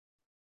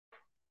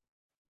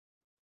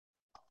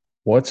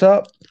What's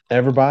up,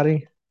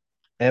 everybody?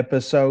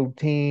 Episode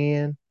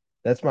 10.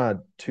 That's my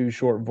too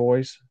short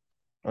voice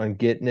on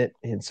getting it.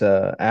 It's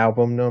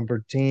album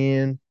number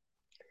 10.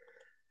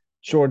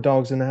 Short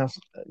Dogs in the House.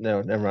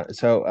 No, never mind.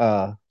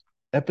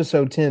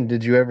 Episode 10,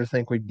 did you ever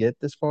think we'd get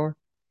this far?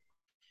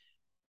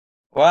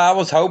 Well, I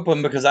was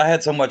hoping because I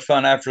had so much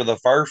fun after the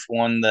first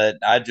one that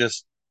I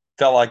just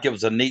felt like it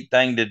was a neat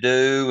thing to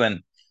do. And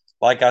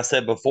like I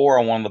said before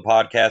on one of the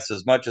podcasts,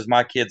 as much as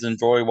my kids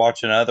enjoy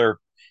watching other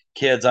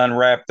kids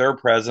unwrap their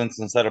presents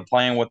instead of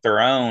playing with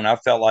their own, I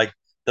felt like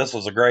this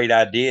was a great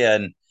idea.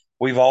 And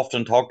we've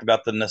often talked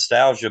about the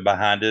nostalgia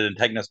behind it and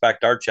taking us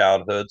back to our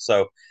childhood.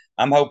 So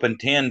I'm hoping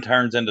 10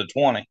 turns into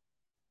 20.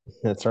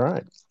 That's all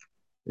right.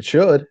 It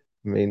should.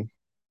 I mean,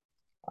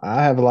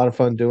 I have a lot of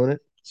fun doing it.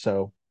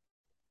 So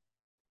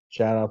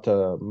shout out to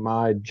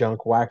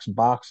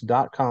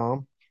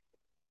myjunkwaxbox.com.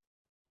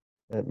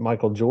 That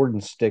Michael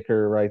Jordan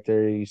sticker right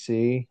there you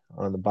see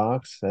on the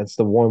box. That's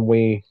the one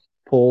we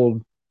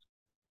pulled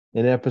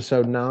in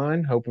episode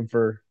 9, hoping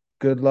for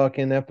good luck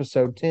in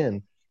episode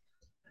 10.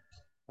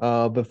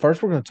 But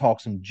first, we're going to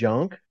talk some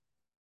junk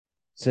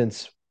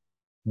since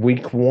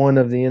week one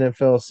of the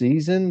NFL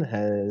season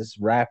has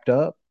wrapped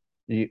up.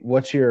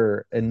 What's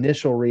your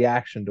initial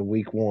reaction to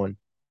week one?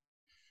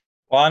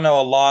 Well, I know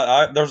a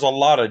lot. There's a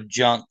lot of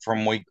junk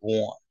from week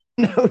one.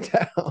 No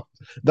doubt.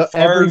 The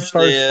First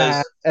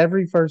is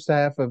every first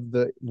half of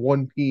the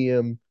 1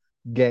 p.m.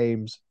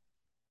 games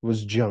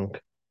was junk.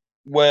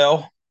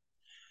 well,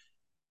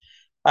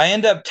 I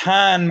end up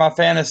tying my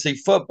fantasy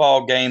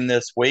football game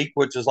this week,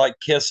 which is like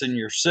kissing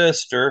your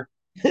sister.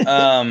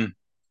 Um,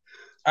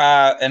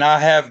 and I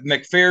have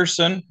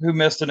McPherson, who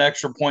missed an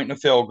extra point in a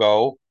field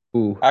goal.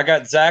 Ooh, I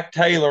got Zach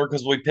Taylor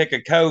because we pick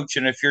a coach,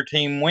 and if your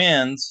team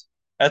wins,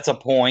 that's a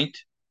point.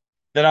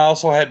 Then I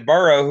also had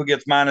Burrow, who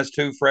gets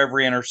 -2 for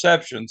every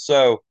interception.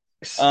 So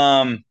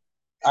um,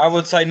 I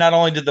would say not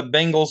only did the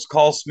Bengals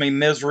cost me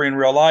misery in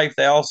real life,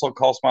 they also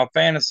cost my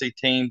fantasy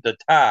team to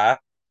tie.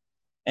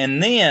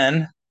 And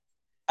then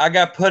I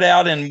got put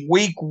out in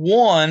week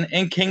one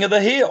in King of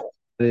the Hill.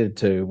 I did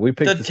too. We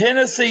picked The the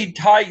Tennessee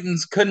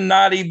Titans could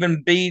not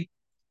even beat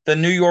the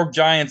New York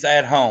Giants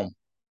at home.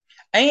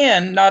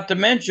 And not to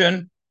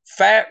mention,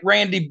 Fat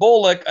Randy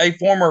Bullock, a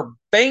former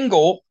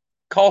Bengal,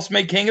 cost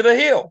me King of the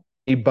Hill.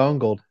 he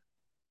bungled.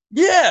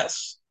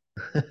 Yes,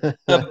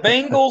 the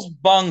Bengals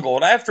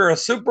bungled. After a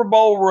Super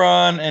Bowl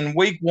run in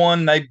week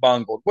one, they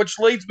bungled, which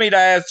leads me to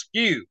ask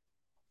you.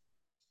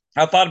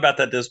 I thought about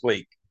that this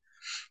week.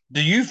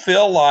 Do you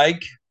feel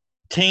like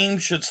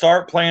teams should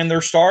start playing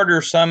their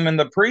starters some in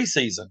the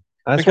preseason?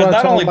 That's what Because I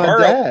not told only my Burrow,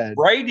 dad.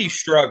 Brady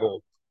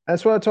struggled.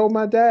 That's what I told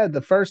my dad.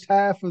 The first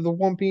half of the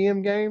 1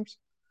 p.m. games,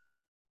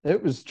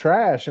 it was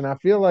trash. And I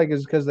feel like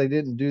it's because they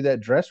didn't do that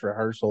dress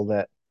rehearsal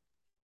that,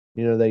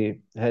 they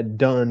had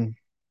done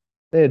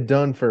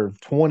for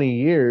 20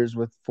 years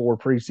with 4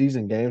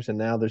 preseason games. And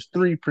now there's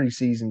 3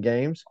 preseason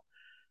games.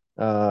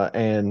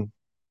 And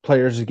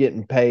players are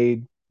getting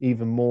paid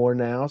even more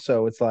now.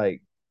 So it's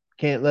like,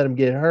 can't let them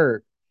get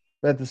hurt.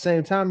 But at the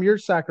same time, you're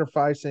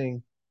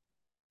sacrificing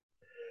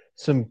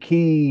some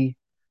key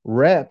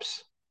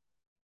reps,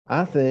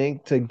 I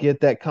think, to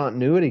get that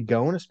continuity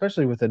going,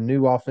 especially with a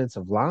new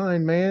offensive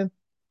line, man.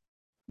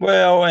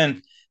 Well,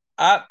 and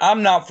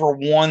I'm not for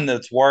one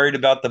that's worried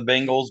about the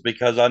Bengals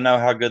because I know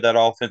how good that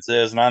offense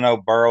is, and I know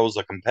Burrow's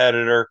a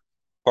competitor.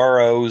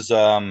 Burrow's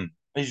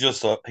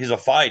he's a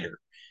fighter,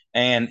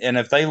 and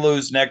if they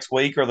lose next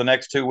week or the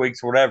next 2 weeks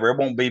or whatever, it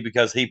won't be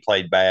because he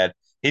played bad.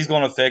 He's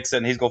going to fix it,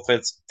 and he's going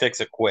to fix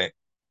it quick.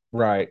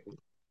 Right.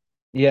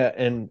 Yeah.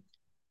 And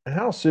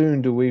how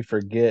soon do we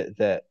forget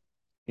that,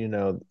 you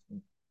know,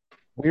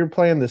 we were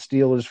playing the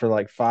Steelers for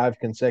like 5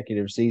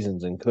 consecutive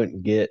seasons and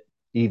couldn't get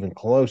even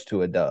close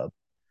to a dub.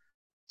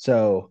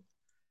 So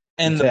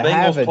And the to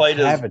have Bengals it, played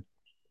as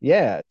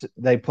yeah,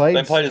 they they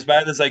played played as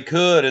bad as they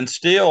could, and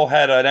still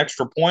had an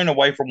extra point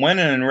away from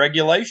winning in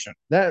regulation.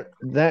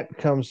 that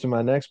comes to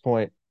my next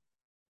point.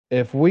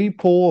 If we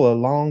pull a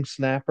long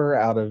snapper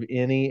out of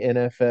any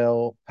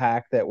NFL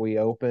pack that we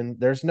open,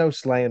 there's no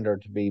slander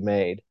to be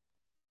made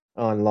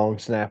on long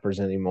snappers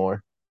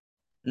anymore.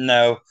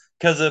 No,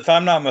 because if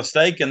I'm not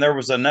mistaken, there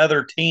was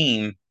another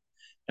team,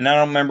 and I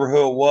don't remember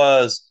who it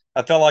was.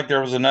 I felt like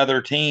there was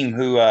another team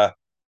who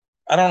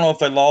I don't know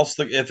if it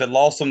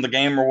lost them the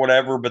game or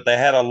whatever, but they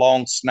had a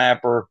long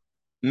snapper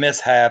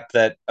mishap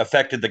that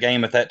affected the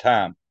game at that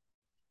time.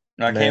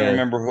 And I can't Man,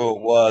 remember who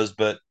it was,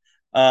 but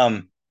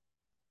um,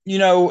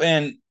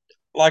 and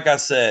like I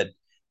said,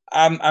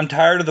 I'm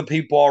tired of the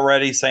people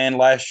already saying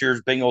last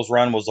year's Bengals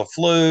run was a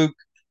fluke.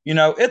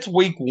 It's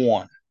week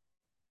one.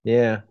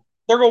 yeah.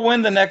 They're gonna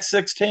win the next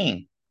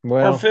 16 or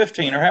Well,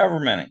 15 or however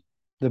many.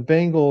 the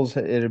Bengals,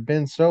 it had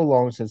been so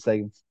long since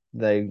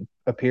they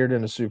appeared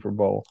in a Super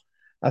Bowl.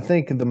 I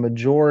think the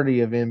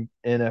majority of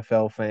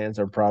NFL fans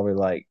are probably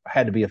like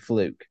had to be a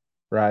fluke,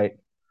 right?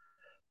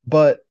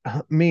 But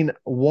I mean,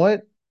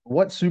 what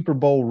Super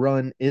Bowl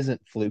run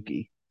isn't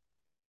fluky?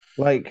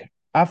 Like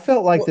I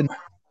felt like Well, the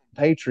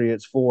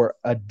Patriots for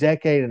a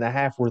decade and a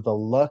half were the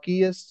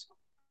luckiest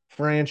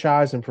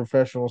franchise in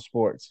professional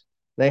sports.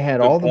 They had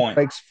Good all the point.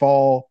 breaks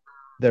fall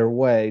their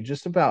way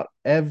just about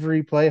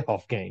every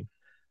playoff game.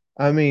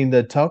 I mean,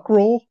 the tuck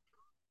rule,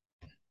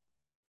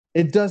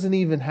 it doesn't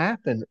even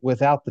happen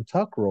without the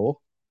tuck rule.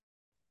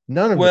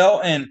 None of it.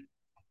 Well, and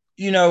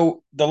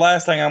the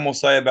last thing I'm gonna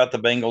say about the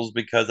Bengals,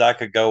 because I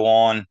could go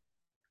on,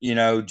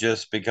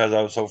 just because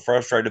I was so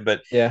frustrated,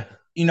 but Yeah.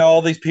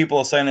 all these people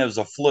are saying it was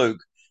a fluke.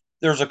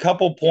 There's a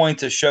couple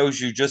points that shows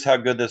you just how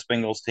good this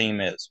Bengals team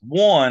is.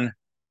 One,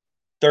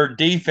 their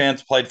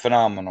defense played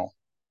phenomenal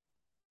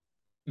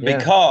Yeah.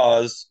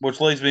 because, which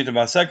leads me to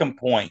my second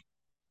point.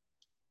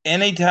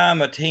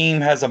 Anytime a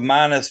team has a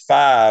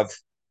 -5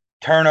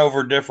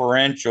 turnover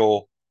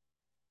differential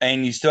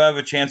and you still have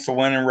a chance to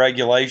win in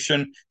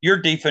regulation, your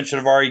defense should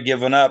have already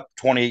given up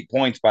 28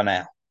 points by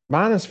now.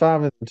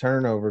 -5 in the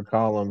turnover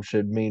column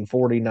should mean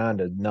 49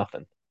 to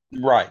nothing.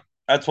 Right.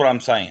 That's what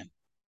I'm saying.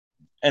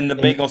 And the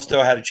And Bengals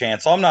still had a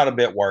chance. So I'm not a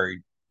bit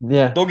worried.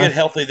 yeah, They'll get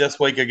healthy this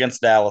week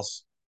against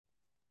Dallas.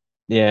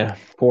 yeah,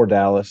 poor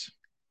Dallas,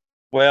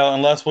 Well,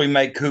 unless we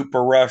make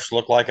Cooper Rush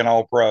look like an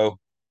all pro.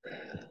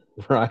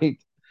 right?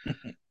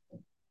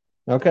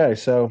 Okay,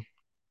 so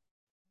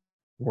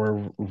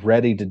we're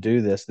ready to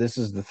do this. This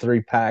is the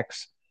three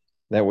packs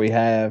that we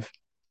have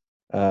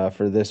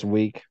for this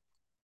week.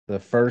 The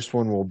first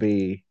one will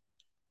be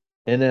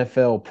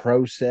NFL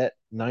Pro Set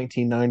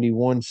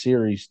 1991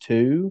 Series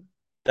 2.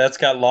 That's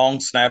got long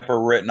snapper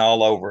written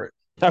all over it.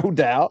 No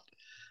doubt.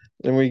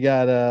 Then we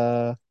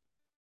got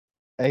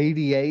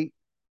 88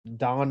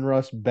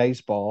 Donruss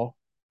Baseball.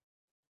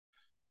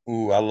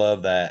 Ooh, I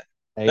love that.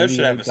 That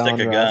should have 88 a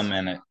stick of gum Donruss.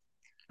 in it.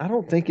 I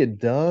don't think it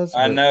does,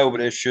 I but know, but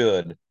it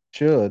should.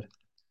 should.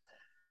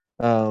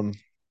 Um,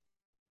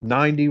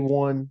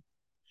 91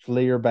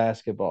 Fleer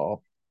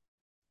basketball.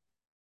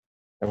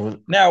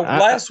 Now, I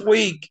last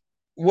week,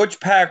 which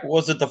pack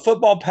was it? The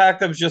football pack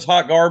that was just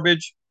hot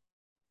garbage,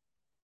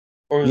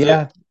 or was it?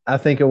 yeah, I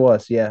think it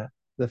was. Yeah,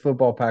 the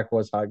football pack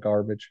was hot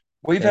garbage.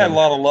 We've had a And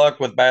lot of luck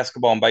with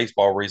basketball and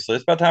baseball recently.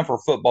 It's about time for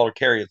football to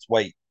carry its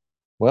weight.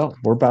 well,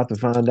 we're about to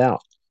find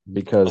out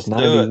because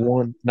Let's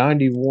do it.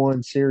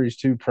 91 Series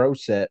 2 Pro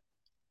Set,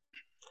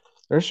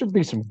 there should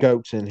be some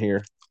goats in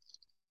here.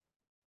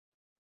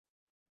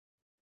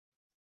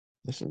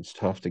 This is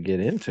tough to get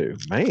into,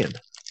 man.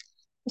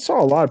 I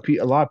saw a lot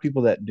of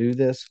people that do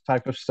this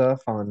type of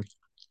stuff on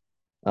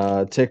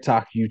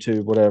TikTok,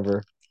 YouTube,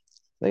 whatever.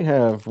 They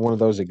have one of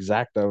those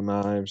exacto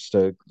knives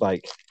to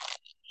like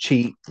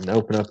cheat and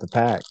open up the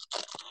pack.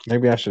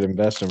 Maybe I should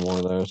invest in one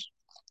of those.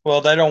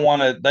 Well, they don't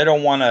want to. They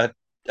don't want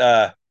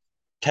to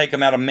take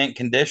them out of mint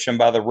condition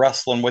by the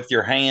rustling with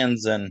your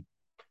hands. And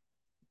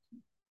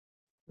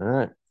All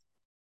right.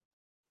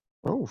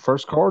 Oh,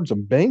 first card's a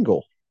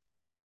Bengal.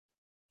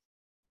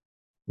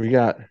 We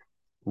got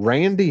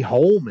Randy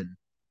Holman,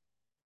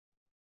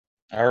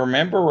 I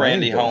remember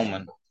Randy Bengal,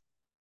 Holman.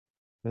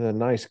 with a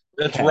nice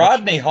It's catch.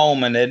 Rodney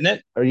Holman, isn't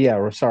it? Oh yeah,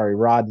 we're sorry,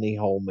 Rodney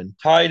Holman.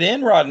 Tight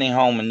end Rodney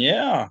Holman.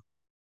 Yeah.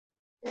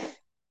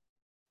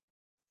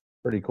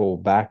 Pretty cool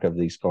back of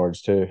these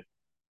cards too.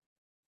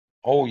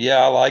 Oh yeah,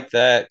 I like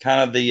that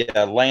kind of the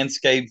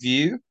landscape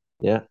view.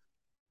 Yeah,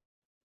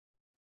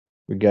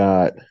 we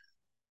got.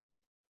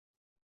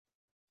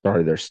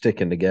 Sorry, they're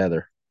sticking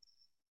together.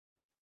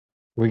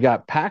 We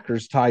got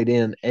Packers tight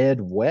end Ed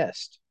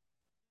West.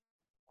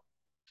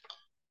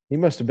 He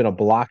must have been a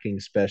blocking I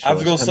was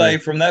specialist. going to I say mean,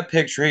 from that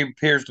picture, he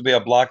appears to be a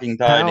blocking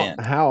tight how end.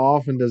 how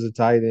often does a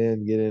tight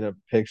end get in a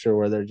picture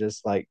where they're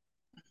just like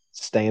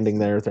standing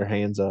there with their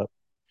hands up?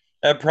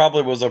 That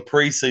probably was a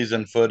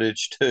preseason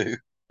footage too.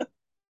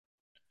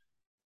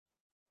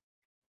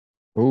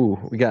 Ooh,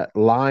 we got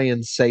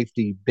Lions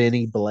safety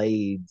Benny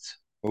Blades.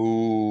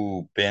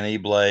 Ooh, Benny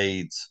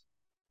Blades.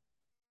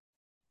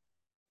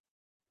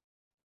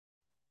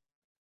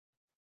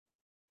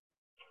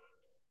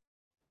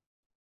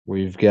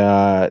 We've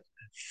got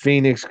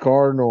Phoenix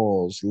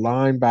Cardinals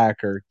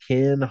linebacker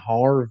Ken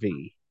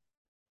Harvey.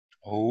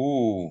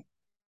 Ooh,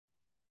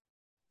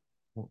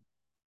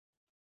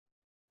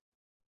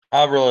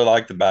 I really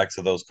like the backs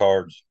of those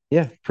cards.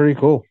 Yeah, pretty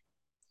cool.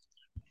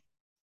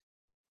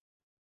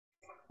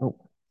 Oh.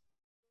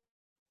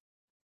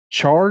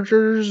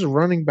 Chargers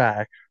running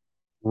back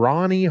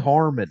Ronnie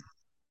Harmon.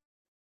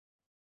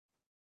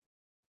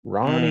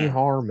 Ronnie Hmm.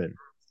 Harmon.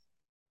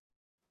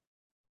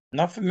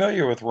 Not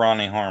familiar with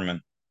Ronnie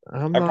Harmon.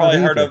 I'm I not probably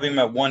heard either. of him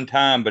at one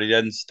time, but he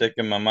doesn't stick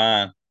in my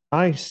mind.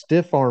 Nice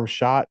stiff arm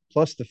shot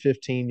plus the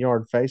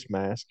 15-yard face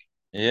mask.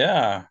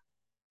 Yeah.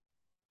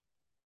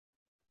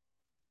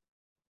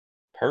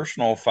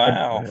 Personal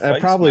foul, It face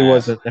probably mask.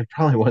 wasn't. It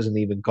probably wasn't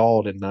even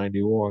called in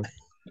 '91.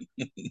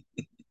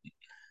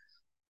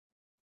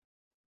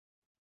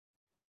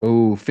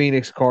 Ooh,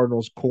 Phoenix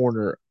Cardinals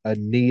corner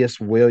Aeneas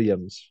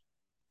Williams.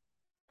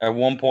 At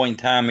one point in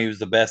time, he was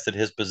the best at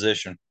his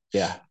position.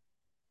 Yeah,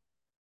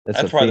 that's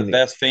a That's probably the Phoenix.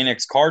 best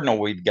Phoenix Cardinal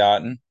we'd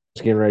gotten. I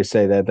was getting ready to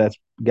say that. That's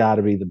got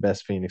to be the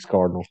best Phoenix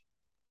Cardinal.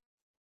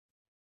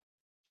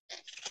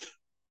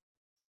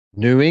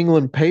 New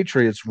England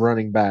Patriots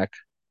running back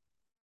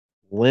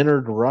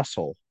Leonard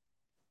Russell.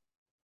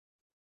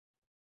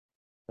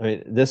 I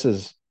mean, this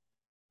is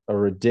a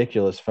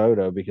ridiculous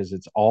photo because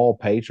it's all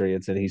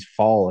Patriots and he's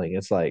falling.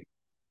 It's like,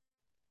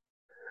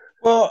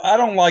 Well, I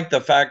don't like the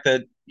fact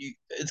that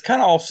it's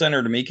kind of off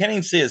center to me. You can't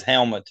even see his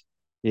helmet.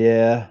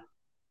 yeah,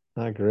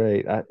 not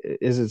great.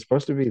 Is it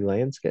supposed to be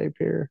landscape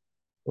here?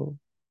 Well,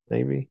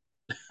 maybe.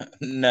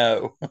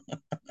 No,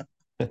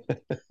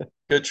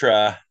 good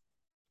try.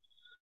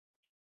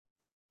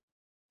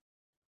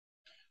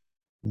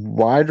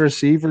 Wide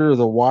receiver of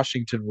the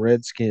Washington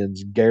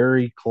Redskins,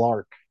 Gary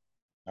Clark.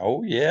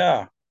 Oh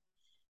yeah,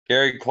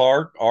 Gary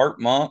Clark, Art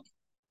Monk,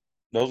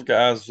 those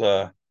guys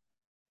played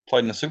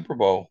in the Super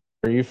Bowl.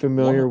 Are you Won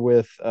familiar it.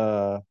 with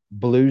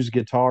blues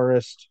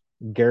guitarist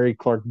Gary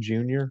Clark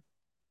Jr.?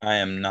 I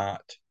am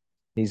not.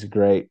 He's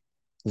great.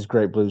 He's a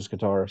great blues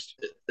guitarist.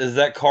 Is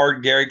that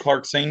card Gary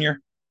Clark Sr.?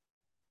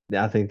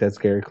 I think that's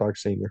Gary Clark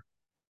Sr.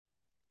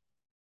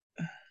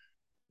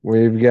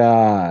 We've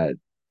got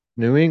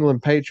New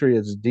England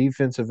Patriots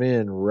defensive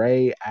end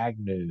Ray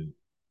Agnew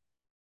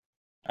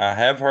I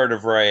have heard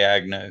of Ray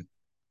Agnew.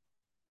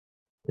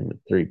 in the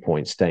 3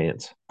 point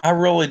stance. I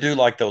really do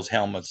like those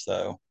helmets,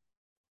 though.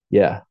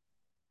 Yeah,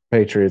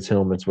 Patriots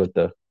helmets with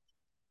the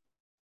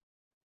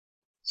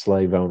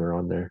slave owner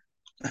on there.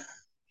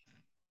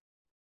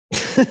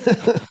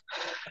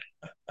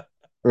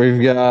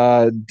 We've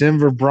got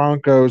Denver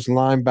Broncos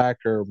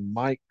linebacker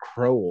Mike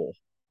Crowell.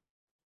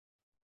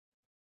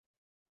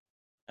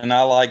 And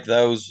I like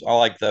those. I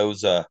like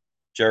those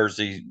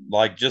jerseys,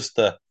 like just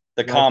the Like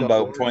the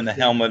combo between orange the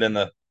helmet theme. and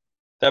the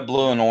that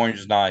blue and orange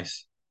is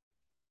nice.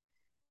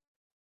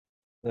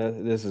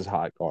 This is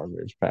hot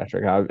garbage,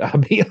 Patrick. I'll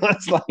be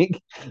honest.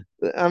 Like,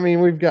 I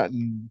mean, we've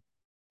gotten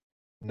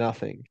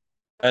nothing.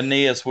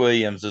 Aeneas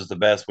Williams is the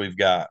best we've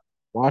got.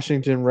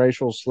 Washington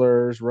racial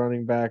slurs,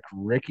 running back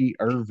Ricky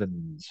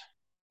Irvins.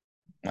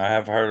 I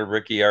have heard of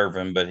Ricky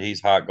Irvin, but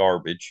he's hot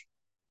garbage.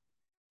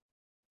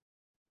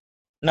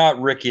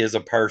 Not Ricky as a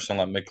person,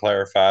 let me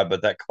clarify,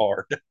 but that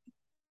card.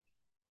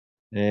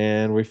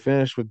 And we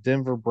finished with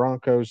Denver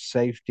Broncos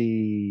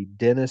safety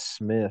Dennis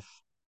Smith.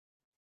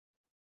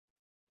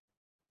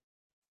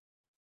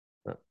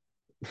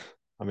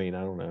 I mean,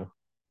 I don't know.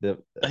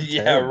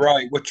 Yeah, Terrible,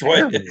 right. Which way?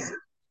 terrible,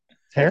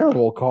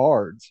 terrible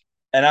cards.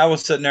 And I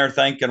was sitting there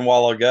thinking a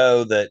while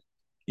ago that,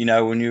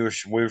 when we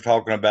were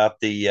talking about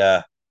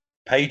the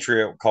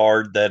Patriot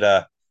card, that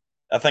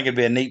I think it'd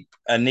be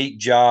a neat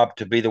job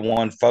to be the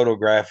one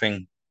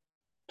photographing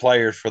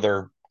players for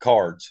their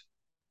cards.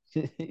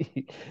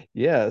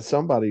 Yeah,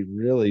 somebody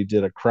really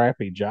did a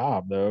crappy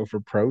job though for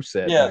Pro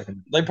Set Yeah, back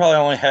in. they probably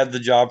only had the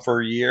job for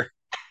a year.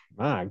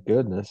 My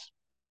goodness.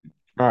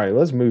 All right,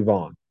 let's move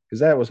on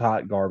because that was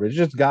hot garbage.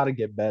 Just got to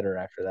get better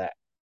after that.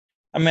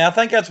 I mean, I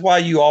think that's why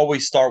you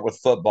always start with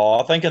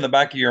football. I think in the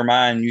back of your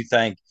mind, you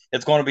think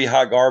it's going to be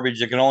hot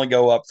garbage. It can only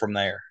go up from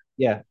there.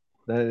 Yeah,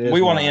 that We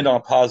is want to my end on a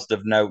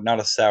positive note,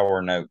 not a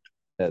sour note.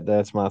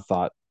 that's my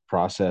thought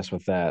process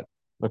with that.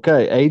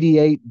 Okay,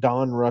 88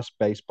 Donruss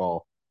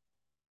baseball.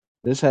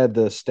 This had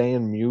the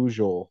Stan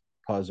Musial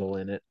puzzle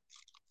in it.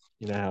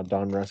 You know how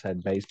Donruss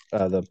had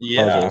the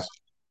Yeah. puzzles.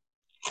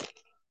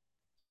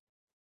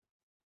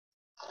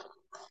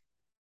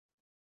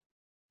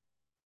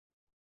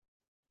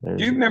 Do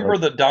There's you remember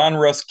the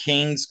Donruss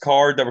Kings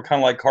card that were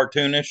kind of like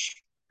cartoonish?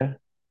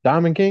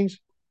 Diamond Kings.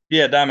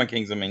 Yeah, Diamond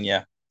Kings. I mean,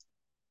 yeah,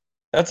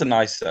 That's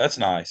nice.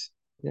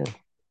 Yeah.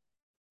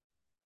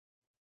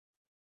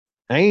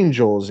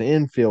 Angels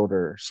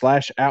infielder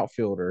slash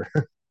outfielder.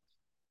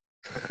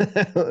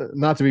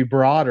 Not to be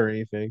broad or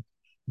anything.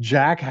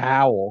 Jack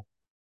Howell,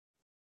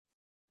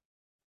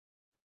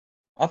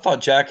 I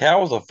thought Jack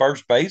Howe was a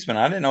first baseman.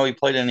 I didn't know he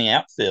played in the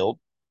outfield.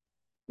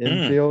 Hmm.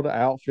 infield,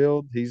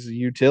 outfield. He's a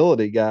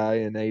utility guy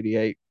in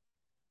 88.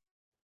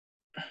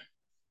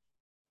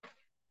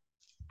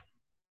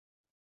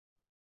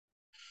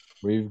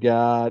 We've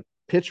got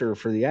pitcher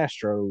for the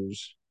Astros,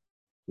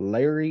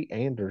 Larry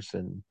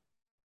Anderson.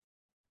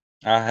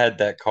 I had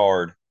that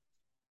card.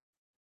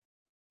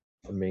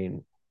 I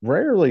mean,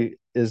 rarely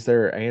is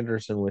there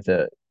Anderson with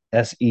a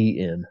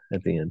SEN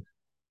at the end.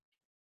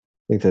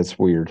 I think that's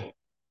weird.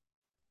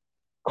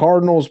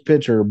 Cardinals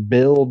pitcher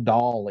Bill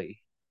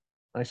Dawley.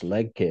 Nice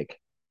leg kick.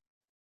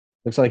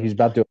 Looks like he's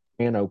about to do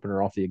a can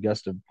opener off the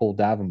Augusta pull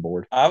diving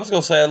board. I was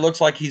gonna say it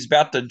looks like he's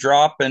about to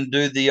drop and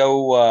do the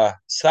old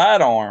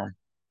sidearm,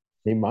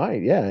 He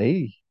might, yeah.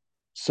 He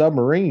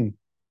submarine.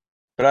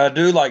 but I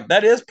do like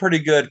that is pretty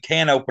good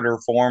can opener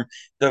form.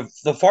 The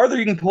farther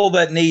you can pull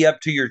that knee up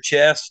to your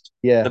chest,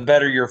 the Yeah,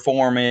 better your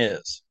form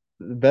is.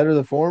 better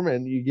the form,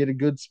 and you get a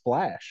good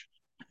splash.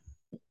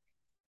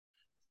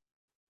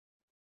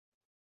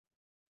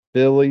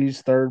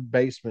 Phillies third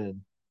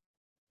baseman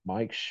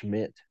Mike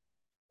Schmidt.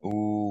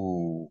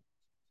 Ooh,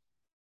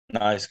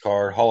 nice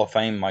card. Hall of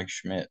Fame, Mike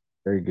Schmidt.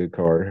 Very good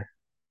card.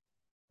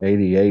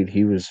 88.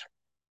 He was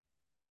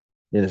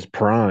in his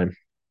prime.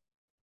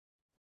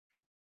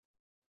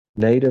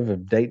 Native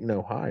of Dayton,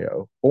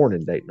 Ohio. Born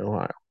in Dayton,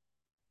 Ohio.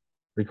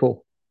 Pretty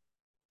cool.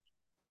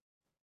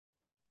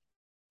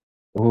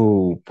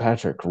 Ooh,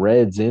 Patrick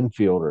Reds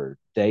infielder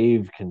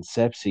Dave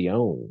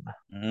Concepcion.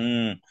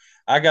 Mm.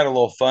 I got a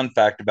little fun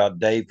fact about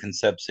Dave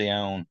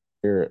Concepcion.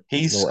 Hear it.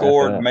 He Little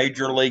scored FF.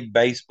 Major League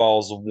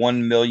Baseball's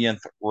 1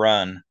 millionth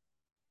run.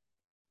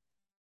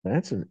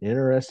 That's an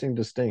interesting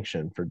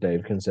distinction for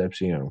Dave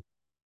Concepcion.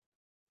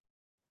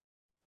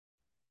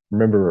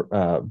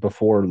 Remember,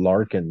 before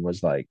Larkin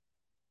was like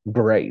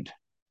great.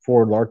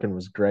 Before Larkin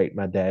was great,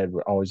 my dad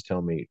would always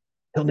tell me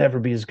he'll never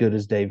be as good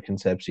as Dave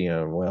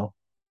Concepcion. Well,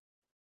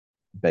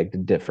 beg to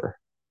differ.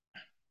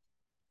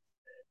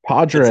 It's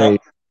Padre,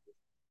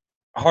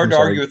 hard I'm to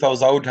sorry. argue with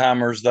those old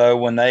timers though.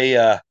 When my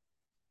dad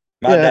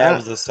Yeah,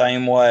 was the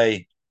same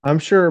way. I'm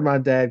sure my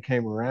dad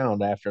came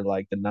around after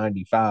like the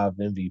 '95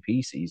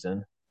 MVP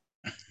season.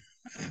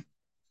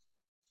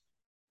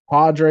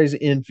 Padres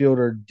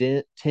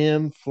infielder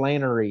Tim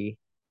Flannery.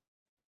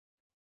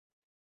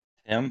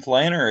 Tim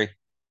Flannery.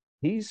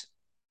 He's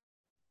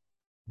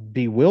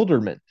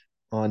bewilderment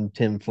on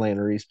Tim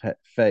Flannery's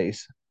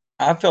face.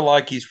 I feel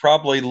like he's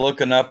probably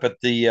looking up at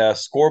the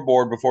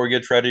scoreboard before he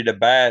gets ready to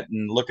bat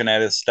and looking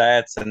at his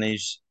stats, and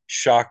he's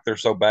shocked they're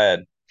so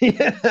bad.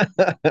 Yeah,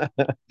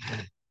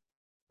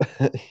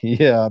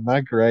 yeah,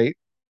 not great.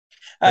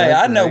 Hey,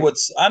 Not great.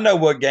 I know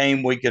what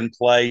game we can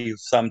play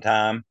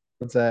sometime.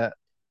 What's that?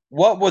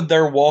 What would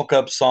their walk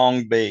up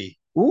song be?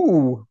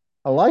 Ooh,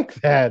 I like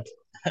that.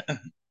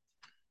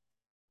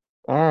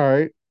 All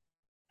right.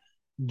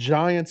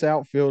 Giants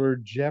outfielder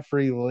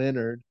Jeffrey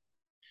Leonard.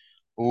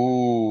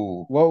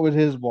 Ooh, What would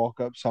his walk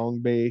up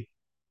song be?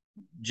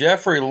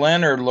 Jeffrey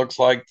Leonard looks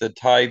like the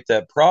type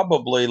that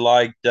probably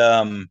liked.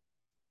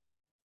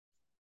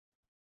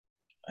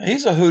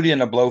 He's a Hootie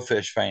and a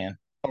Blowfish fan.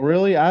 Oh,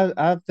 really?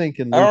 I'm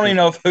thinking I don't Luther. even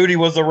know if Hootie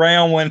was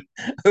around when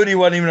Hootie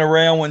wasn't even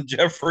around when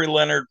Jeffrey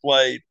Leonard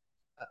played.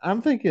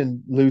 I'm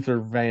thinking Luther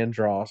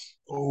Vandross.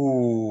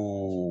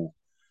 Ooh,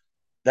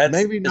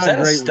 Maybe not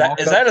great walk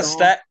is up that a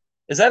song.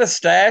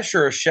 stash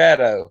or a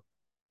shadow?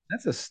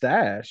 That's a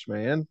stash,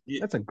 man. Yeah,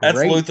 That's a great.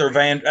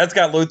 That's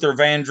got Luther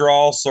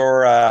Vandross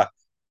or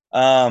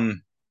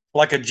um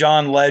like a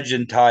John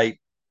Legend type.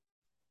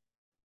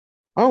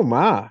 Oh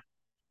my.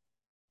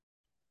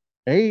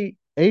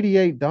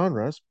 88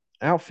 Donruss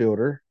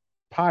outfielder,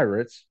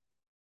 Pirates,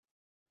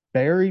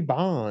 Barry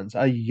Bonds,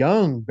 a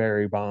young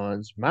Barry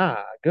Bonds.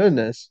 My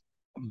goodness.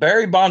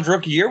 Barry Bonds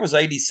rookie year was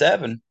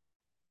 87.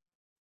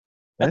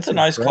 That's That's a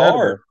nice incredible.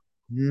 card.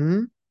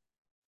 Hmm.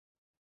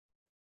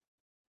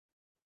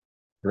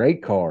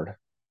 Great card.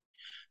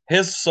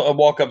 His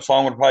walk up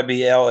song would probably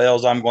be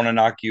LL's "I'm Going to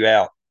Knock You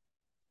Out"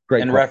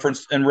 Great card.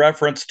 in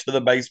reference to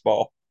the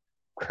baseball.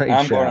 Great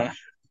I'm shout. gonna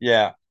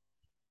yeah,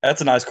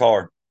 that's a nice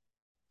card.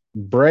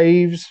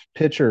 Braves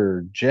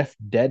pitcher Jeff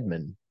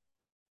Dedman.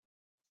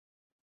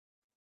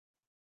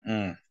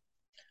 Mm.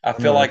 I I'm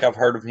feel not like I've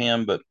heard of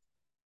him, but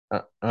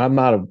I'm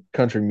not a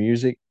country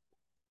music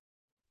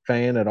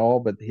fan at all,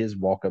 but his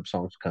walk up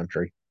song's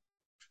country.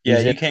 yeah,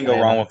 He's in you can't go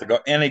wrong Atlanta.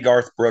 with any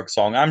Garth Brooks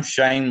song. I'm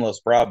shameless,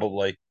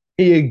 probably.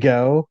 Here you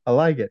go. I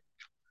like it.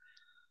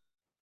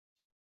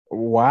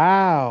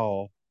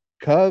 Wow.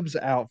 Cubs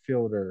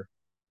outfielder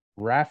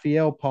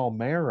Rafael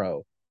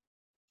Palmeiro.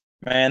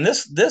 Man,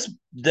 this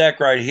deck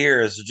right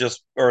here is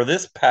just, or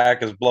this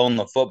pack has blown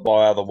the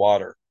football out of the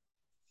water.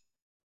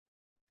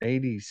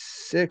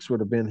 86 would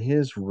have been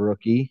his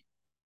rookie.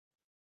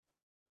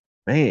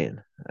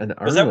 Man, an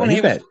Was that early. when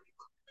He bet.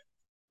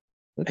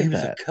 Look he at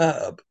was a that.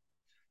 Cub?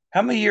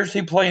 How many years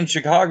he play in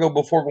Chicago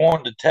before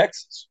going to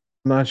Texas?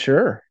 I'm not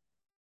sure.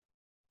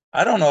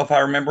 I don't know if I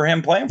remember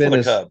him playing for Been the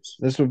his Cubs.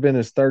 this would have been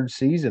his third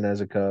season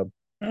as a Cub.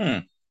 Hmm.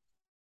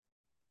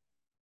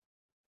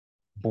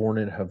 Born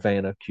in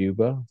Havana,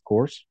 Cuba, of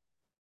course.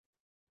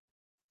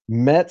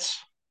 Mets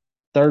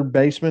third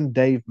baseman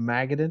Dave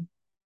Magadan.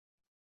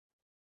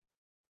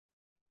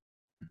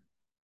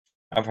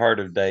 I've heard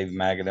of Dave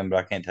Magadan, but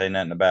I can't tell you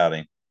nothing about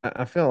him.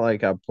 I feel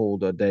like I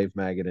pulled a Dave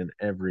Magadan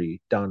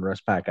every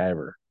Donruss pack I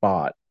ever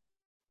bought,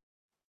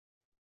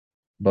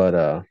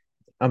 but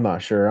I'm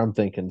not sure. I'm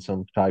thinking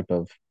some type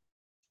of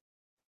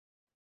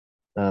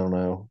I don't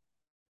know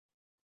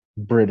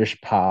British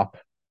pop.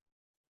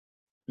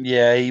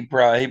 Yeah, he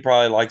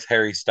probably likes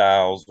Harry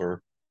Styles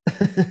or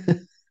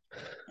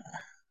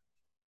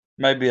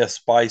maybe a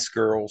Spice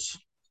Girls.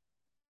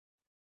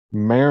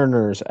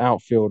 Mariners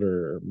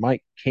outfielder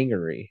Mike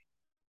Kingery.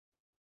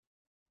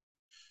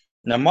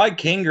 Now Mike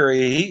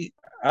Kingery,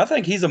 I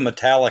think he's a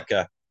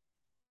Metallica.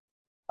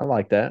 I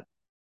like that.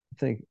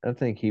 I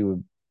think he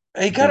would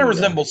He kind of be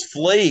resembles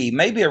Flea,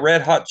 maybe a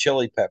Red Hot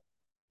Chili Pepper.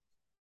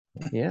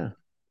 yeah,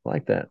 I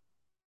like that.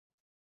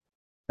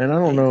 And I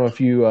don't He's know if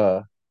you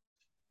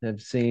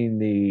have seen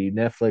the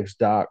Netflix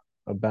doc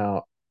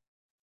about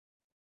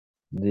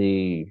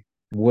the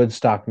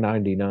Woodstock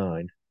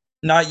 99.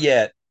 not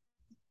yet.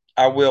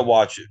 I will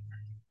watch it.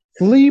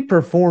 Flea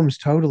performs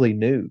totally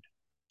nude.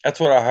 That's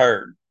what I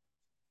heard.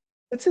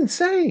 It's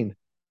insane.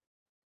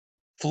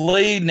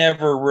 Flea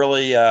never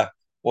really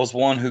was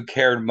one who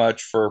cared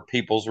much for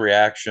people's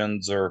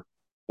reactions or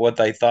what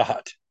they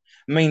thought.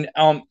 I mean,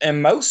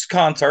 in most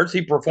concerts,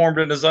 he performed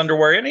in his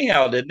underwear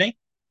anyhow, didn't he?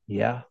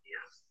 Yeah.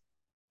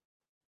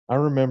 I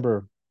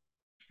remember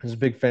I was a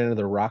big fan of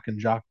the Rock and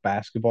Jock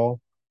basketball.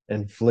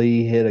 and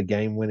Flea hit a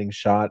game-winning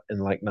shot in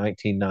like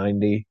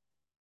 1990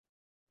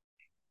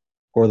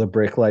 for the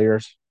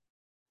Bricklayers.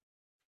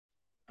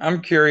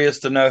 I'm curious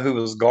to know who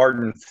was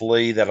guarding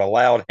Flea that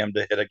allowed him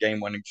to hit a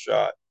game-winning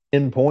shot.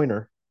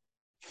 10-pointer.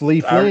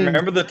 Flea I flings,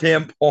 remember the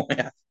 10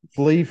 point.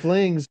 Flea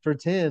flings for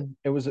 10.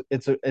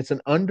 It's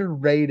an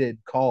underrated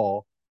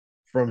call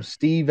from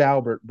Steve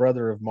Albert,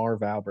 brother of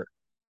Marv Albert.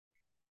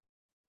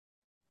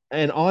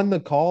 And on the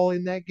call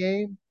in that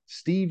game,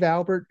 Steve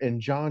Albert and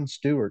John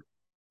Stewart.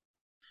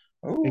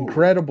 Ooh,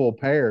 Incredible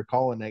pair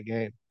calling that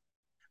game.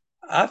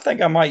 I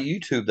think I might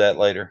YouTube that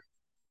later.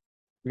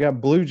 We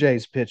got Blue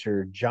Jays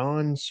pitcher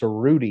John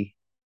Cerruti.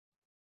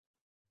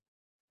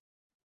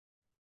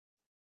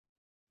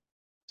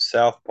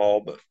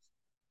 Southpaw, but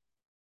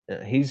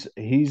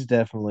He's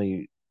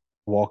definitely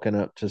walking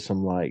up to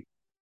some like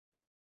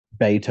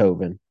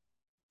Beethoven,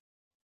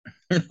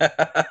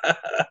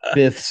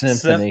 Fifth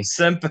Symphony.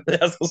 Symphony.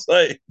 I was gonna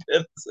say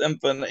Fifth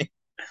Symphony.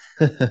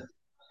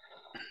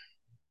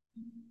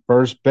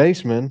 First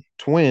baseman,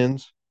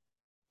 Twins,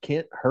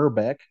 Kent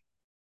Herbeck.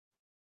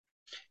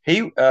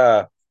 He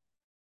uh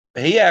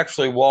he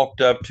actually walked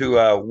up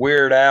to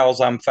Weird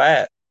Al's "I'm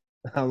Fat."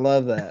 I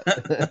love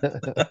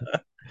that.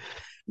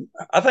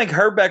 I think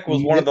Herbeck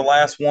was one of the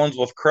last ones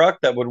with Kruk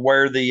that would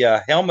wear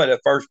the helmet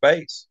at first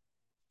base.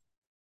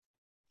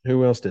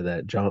 Who else did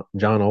that? John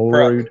Kruk.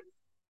 Olerud.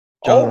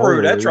 John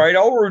Olerud, that's Olerud. right.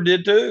 Olerud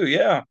did too.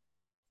 Yeah.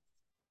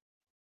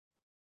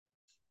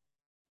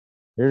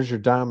 Here's your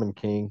Diamond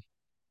King.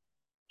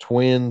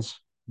 Twins,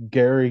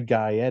 Gary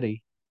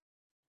Gaetti.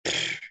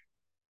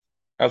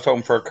 I was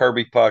hoping for a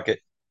Kirby Puckett.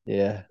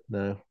 Yeah,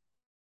 no.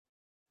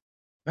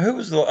 Who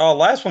was the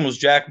last one was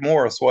Jack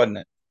Morris, wasn't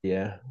it?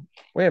 Yeah.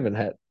 We haven't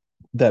had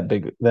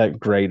that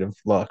great of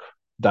luck,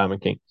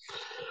 Diamond King.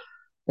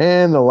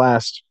 And the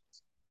last,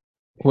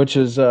 which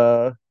is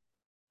I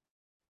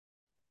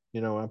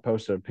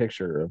posted a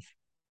picture of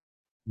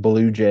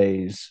Blue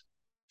Jays.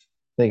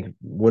 I think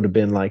would have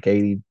been like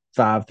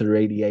 85 through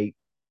 88.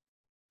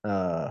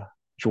 Uh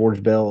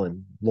George Bell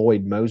and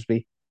Lloyd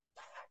Mosby.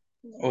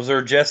 Was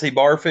there Jesse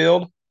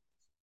Barfield?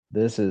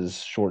 This is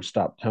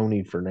shortstop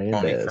Tony Tony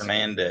Fernandez.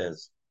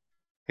 Fernandez.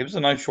 He was a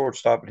nice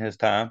shortstop in his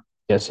time.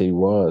 Yes, he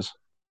was.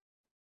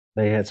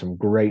 They had some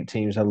great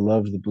teams. I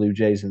loved the Blue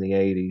Jays in the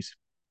 80s.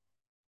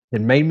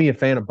 It made me a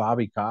fan of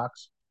Bobby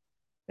Cox.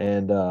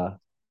 And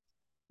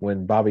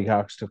when Bobby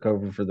Cox took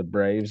over for the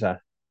Braves, I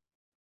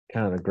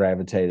kind of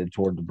gravitated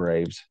toward the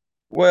Braves.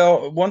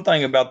 Well, one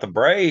thing about the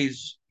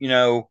Braves,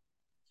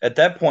 at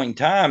that point in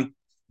time,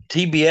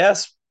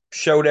 TBS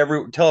showed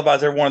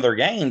televised every one of their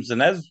games,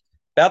 and that's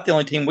about the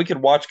only team we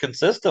could watch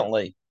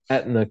consistently.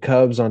 That and the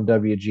Cubs on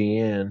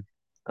WGN.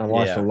 I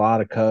watched a Yeah,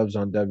 lot of Cubs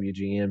on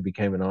WGN,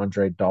 became an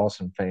Andre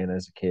Dawson fan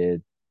as a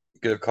kid.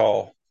 good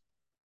call.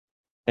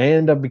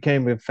 And I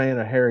became a fan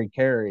of Harry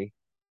Carey.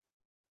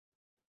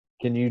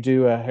 Can you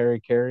do a Harry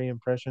Carey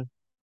impression?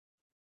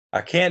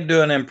 I can't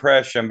do an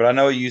impression, but I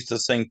know he used to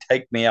sing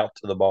 "Take Me Out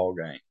to the Ball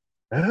Game."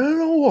 I don't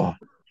know what.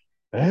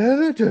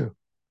 And I do.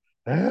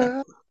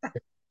 Uh,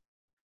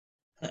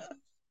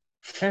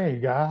 Hey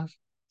guys,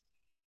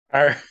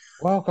 All right.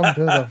 welcome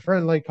to the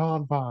friendly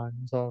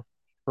confines of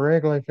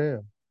Wrigley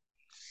Field.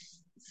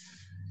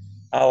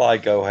 I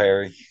like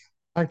O'Harry.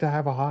 I'd like to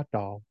have a hot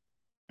dog.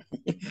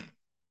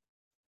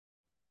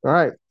 All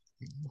right,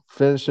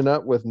 finishing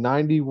up with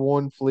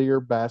 91 Fleer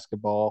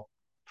basketball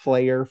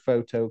player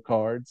photo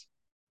cards.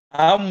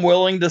 I'm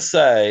willing to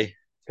say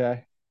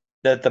Okay.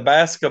 that the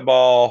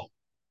basketball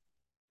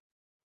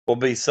will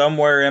be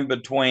somewhere in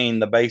between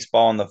the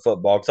baseball and the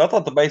football. Because I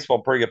thought the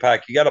baseball pretty good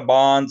pack. You got a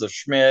Bonds, a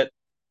Schmidt.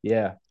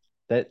 Yeah.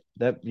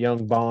 That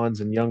young Bonds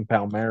and young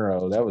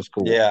Palmero, that was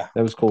cool. Yeah.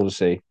 That was cool to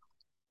see.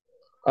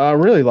 I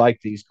really like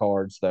these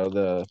cards though,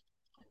 the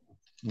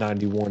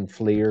 91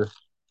 Fleer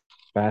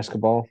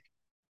basketball.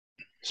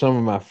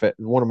 Some of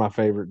one of my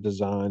favorite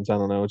designs. I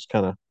don't know, it's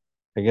kind of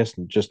I guess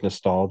just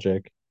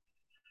nostalgic.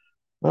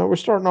 We're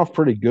starting off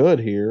pretty good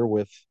here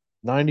with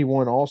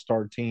 91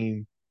 All-Star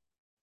team.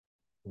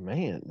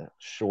 Man,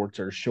 shorts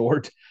are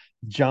short.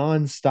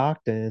 John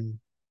Stockton.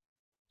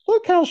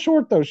 Look how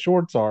short those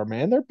shorts are,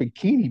 man. They're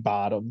bikini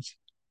bottoms.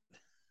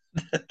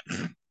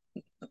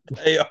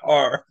 They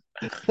are.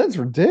 That's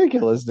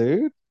ridiculous,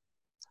 dude.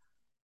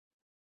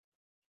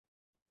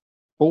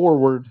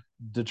 Forward,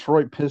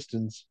 Detroit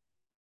Pistons.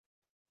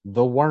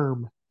 The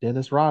Worm,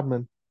 Dennis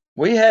Rodman.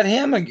 We had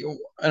him in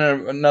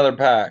another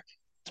pack.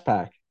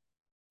 Pack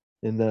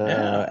in the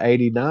Yeah.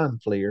 89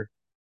 Fleer.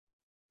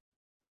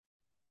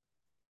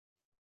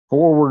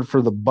 Forward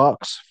for the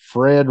Bucks,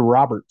 Fred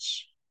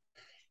Roberts.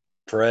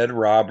 Fred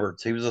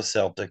Roberts. He was a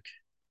Celtic.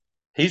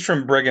 He's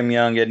from Brigham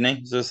Young, isn't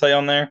he? Does it say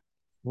on there?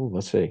 Ooh,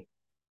 let's see.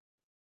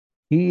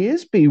 He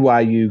is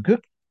BYU.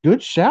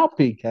 Good shout,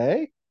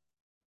 PK.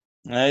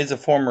 He's a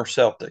former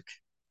Celtic.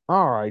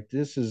 All right,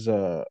 this is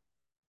I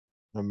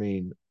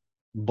mean,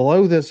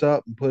 blow this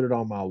up and put it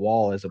on my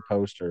wall as a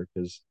poster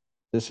because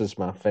this is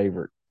my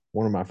favorite,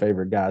 one of my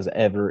favorite guys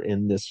ever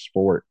in this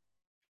sport.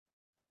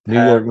 New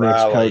Pat York Knicks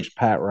Riley. coach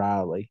Pat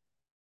Riley.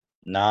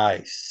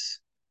 Nice.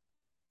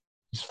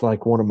 He's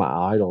like one of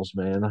my idols,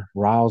 man.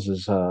 Riles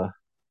is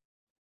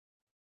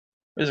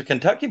He's a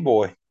Kentucky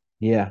boy.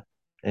 yeah,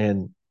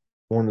 and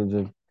one of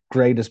the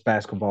greatest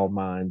basketball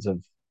minds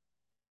of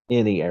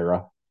any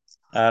era.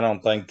 I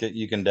don't think that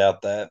you can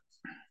doubt that.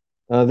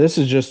 This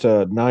is just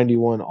a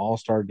 91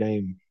 All-Star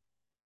game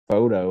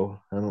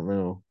photo. I don't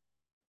know.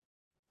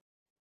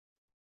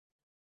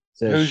 It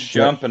says Who's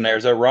jumping there?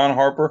 Is that Ron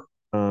Harper?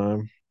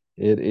 um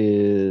it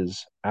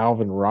is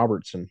Alvin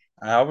Robertson.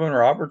 Alvin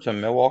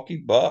Robertson, Milwaukee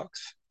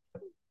Bucks.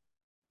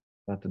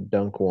 About to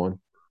dunk one.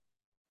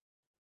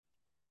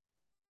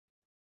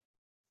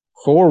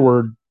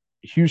 Forward,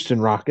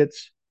 Houston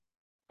Rockets.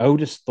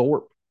 Otis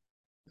Thorpe.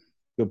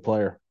 Good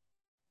player.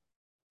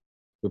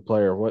 Good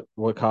player.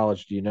 What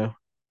college do you know?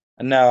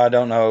 No, I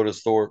don't know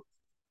Otis Thorpe.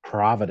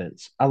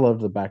 Providence. I love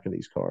the back of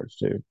these cards,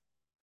 too.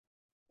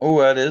 Oh,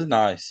 that is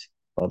nice.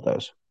 Love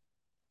those.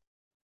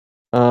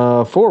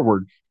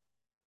 Forward,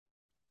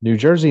 New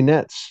Jersey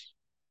Nets.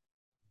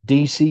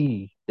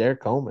 DC,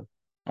 Derek Coleman.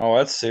 Oh,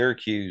 that's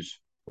Syracuse.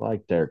 I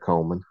like Derek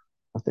Coleman.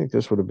 I think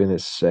this would have been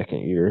his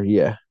second year.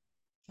 Yeah.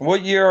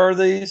 What year are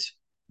these?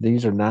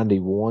 These are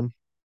 91.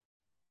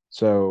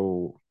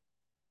 So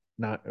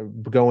not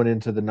going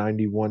into the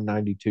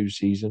 91-92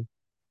 season.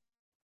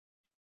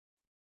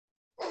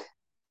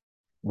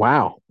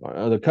 Wow.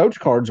 The coach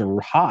cards are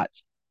hot.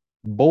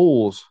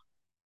 Bulls,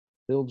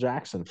 Phil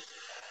Jackson.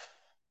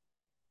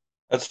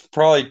 That's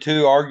probably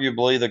two,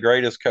 arguably the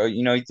greatest coach.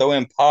 You know, you throw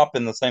in Pop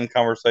in the same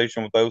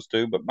conversation with those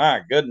two, but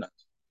my goodness,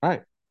 All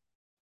right.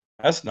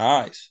 that's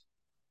nice.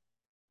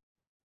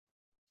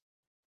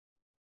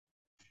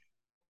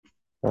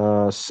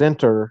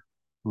 Center,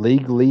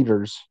 league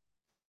leaders,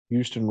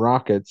 Houston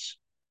Rockets,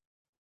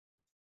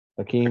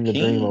 Hakeem the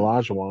Dream Hakeem,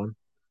 Olajuwon.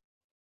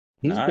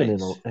 He's been in,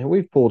 nice. and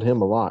we've pulled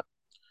him a lot.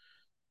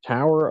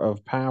 Tower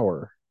of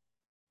Power.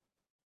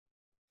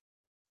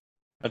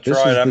 That's This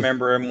right. is I the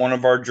remember in one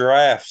of our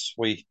drafts,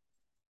 we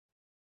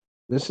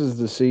this is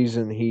the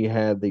season he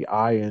had the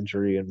eye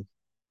injury and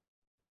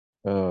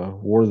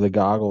wore the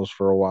goggles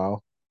for a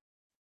while.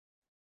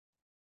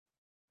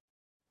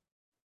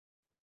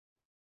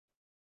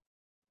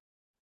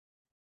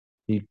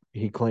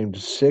 He claimed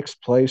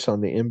sixth place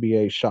on the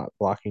NBA shot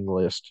blocking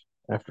list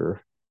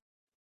after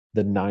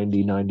the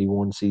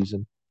 90-91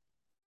 season.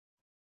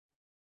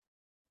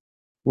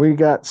 We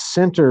got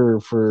center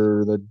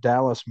for the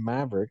Dallas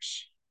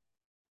Mavericks,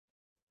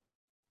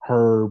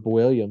 Herb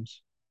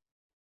Williams.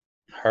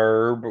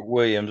 Herb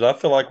Williams. I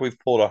feel like we've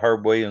pulled a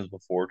Herb Williams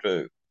before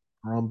too.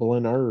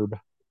 Rumbling Herb.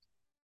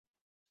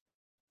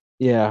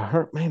 Yeah,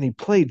 Herb, man, he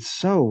played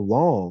so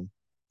long.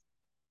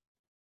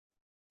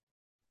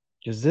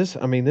 Because this,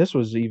 I mean, this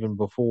was even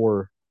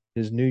before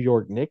his New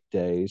York Knicks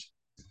days.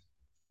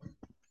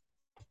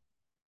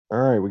 All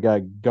right, we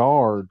got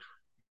guard,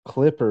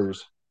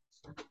 Clippers,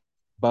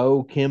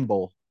 Bo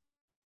Kimball.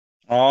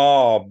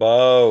 Oh,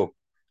 Bo,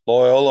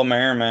 Loyola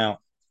Marymount.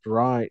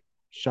 Right.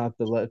 Shot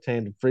the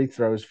left-handed free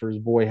throws for his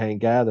boy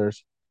Hank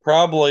Gathers.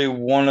 Probably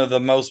one of the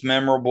most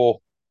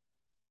memorable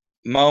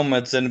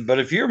moments. And but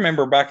if you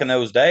remember back in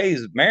those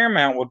days,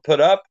 Marymount would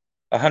put up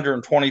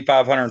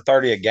 125,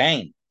 130 a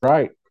game.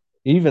 Right.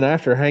 Even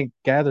after Hank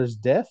Gathers'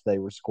 death, they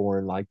were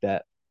scoring like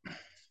that.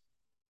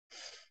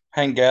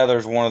 Hank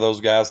Gather's one of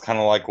those guys, kind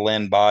of like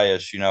Len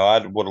Bias. You know, I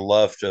would have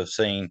loved to have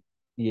seen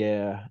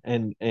Yeah,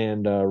 and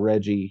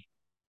Reggie.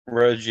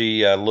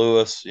 Reggie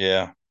Lewis.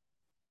 Yeah.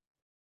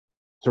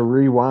 To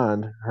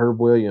rewind, Herb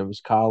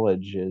Williams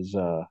College is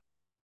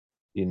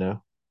you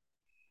know,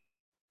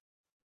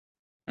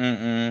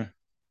 Mm-mm.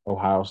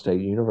 Ohio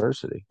State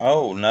University.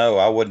 Oh no,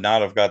 I would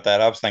not have got that.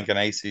 I was thinking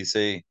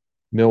ACC.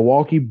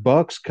 Milwaukee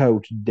Bucks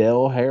coach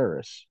Dell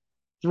Harris.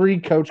 Three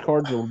coach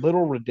cards are a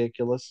little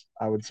ridiculous,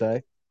 I would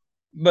say.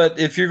 But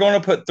if you're going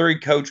to put three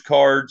coach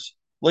cards,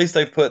 at least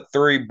they put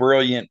three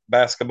brilliant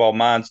basketball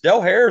minds.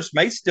 Del Harris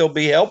may still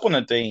be helping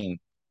a team.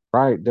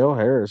 Right, Dell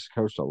Harris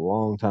coached a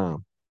long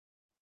time.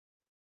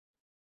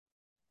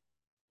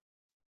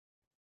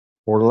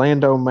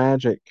 Orlando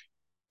Magic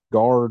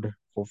guard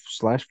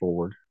slash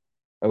forward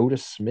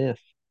Otis Smith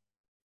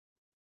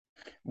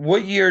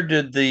What year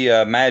did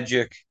the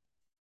Magic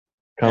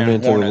come and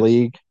into the Hornets?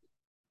 league.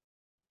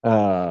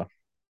 Uh,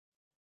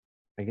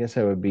 I guess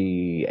that would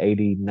be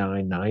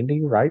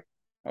 89-90, right?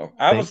 Oh,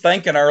 I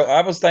think.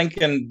 I was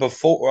thinking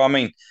before. I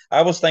mean,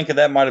 I was thinking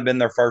that might have been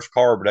their first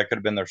card, but that could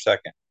have been their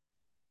second.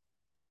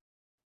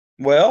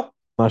 Well,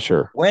 Not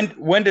sure. when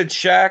did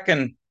Shaq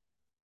and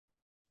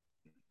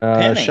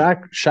Penny?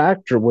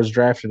 Shaq was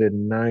drafted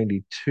in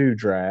 92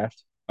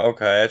 draft.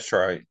 Okay, that's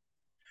right.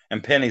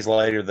 And Penny's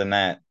later than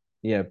that.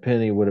 Yeah,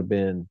 Penny would have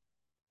been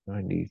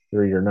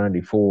 93 or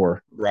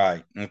 94.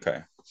 Right.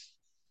 Okay.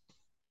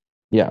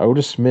 Yeah,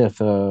 Otis Smith,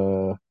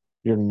 you're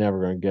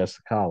never going to guess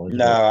the college,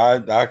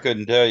 No, but I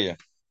couldn't tell you.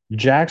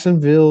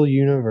 Jacksonville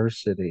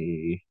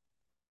University,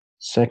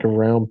 second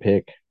round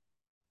pick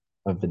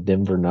of the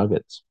Denver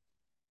Nuggets.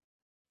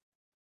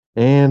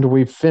 And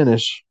we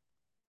finish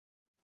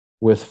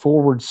with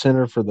forward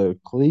center for the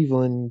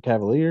Cleveland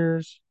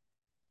Cavaliers,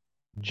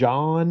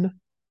 John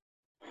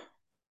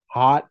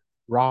Hot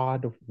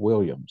Rod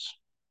Williams.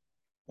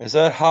 Is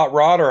that Hot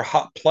Rod or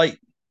Hot Plate?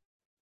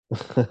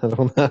 I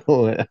don't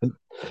know.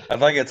 I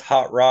think it's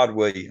Hot Rod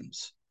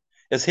Williams.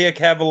 Is he a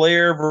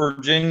Cavalier,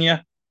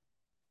 Virginia?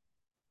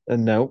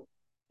 No,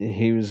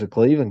 he was a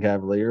Cleveland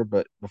Cavalier,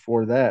 but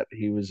before that,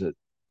 he was a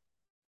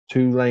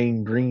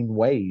Tulane Green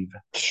Wave.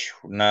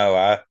 No,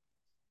 I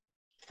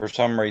for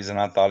some reason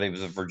I thought he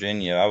was a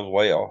Virginia. I was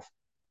way off.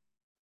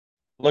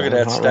 Look at John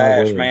that Hot Rod stash,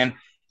 Williams. man.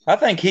 I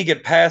think he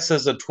could pass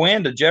as a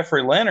twin to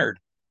Jeffrey Leonard.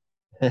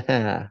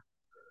 John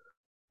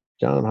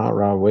Hot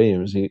Rod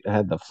Williams. He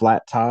had the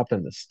flat top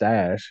and the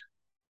stash,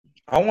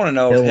 I want to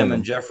know if killing him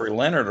and them. Jeffrey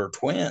Leonard are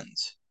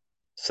twins,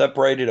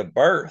 separated at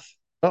birth.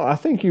 Oh, I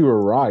think you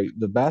were right.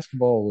 The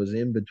basketball was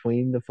in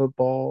between the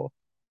football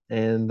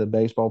and the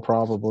baseball,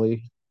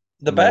 probably.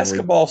 The I mean, we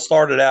basketball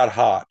started out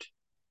hot.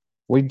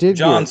 we did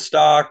John get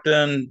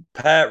Stockton,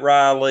 Pat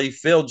Riley,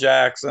 Phil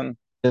Jackson.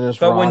 Dennis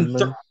But when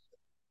Rodman.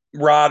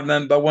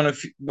 Rodman,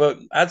 but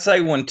I'd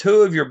say when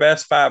two of your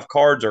best five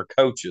cards are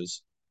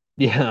coaches,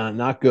 Yeah,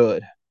 not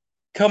good.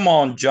 come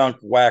on, junk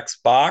wax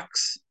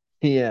box,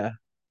 Yeah,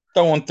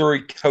 throwing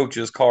three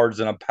coaches cards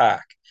in a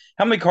pack.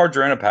 How many cards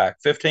are in a pack?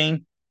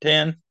 15,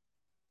 10?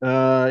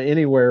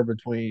 anywhere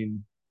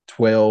between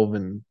 12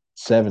 and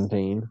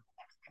 17.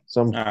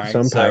 Some All right.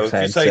 some So packs if you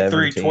had say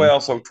 17,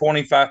 312, so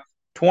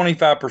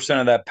 25%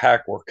 of that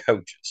pack were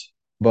coaches.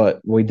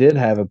 but we did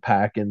have a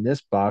pack in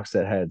this box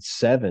that had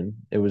seven.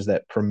 It was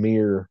that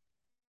premier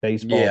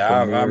baseball Yeah,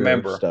 I premier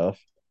remember. stuff.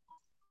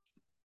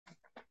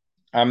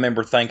 I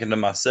remember thinking to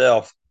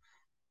myself,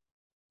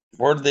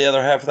 where did the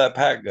other half of that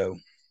pack go?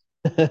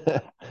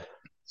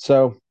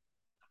 So,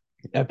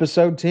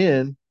 episode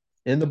 10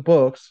 in the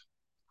books.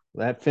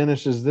 That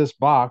finishes this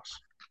box.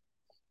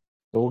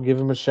 So we'll give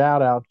him a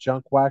shout out,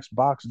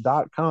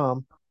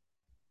 junkwaxbox.com.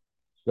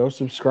 Go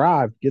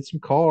subscribe, get some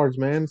cards,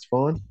 man. It's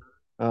fun.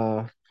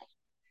 Uh,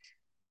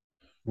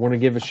 want to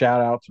give a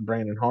shout out to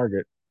Brandon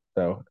Hargett.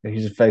 So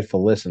he's a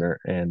faithful listener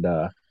and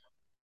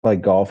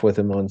played golf with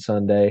him on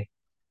Sunday.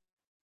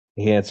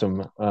 He had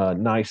some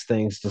nice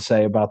things to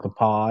say about the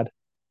pod.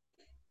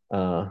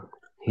 Uh,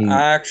 he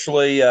I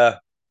actually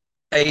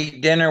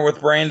ate dinner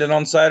with Brandon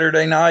on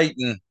Saturday night,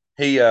 and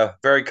he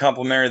very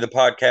complimentary of the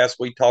podcast.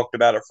 We talked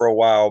about it for a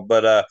while,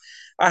 but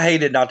I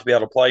hated not to be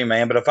able to play,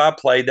 man. But if I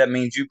played, that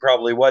means you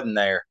probably wasn't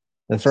there.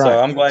 That's So right.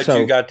 I'm glad you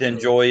So got to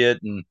enjoy it,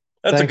 and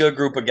that's a thanks. good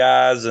group of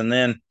guys. And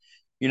then,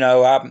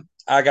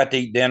 I got to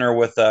eat dinner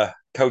with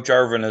Coach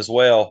Irvin as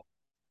well,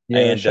 Yeah,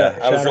 and shout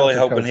I was shout out really to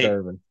hoping Coach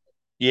Irvin.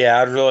 yeah,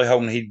 I was really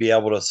hoping he'd be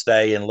able to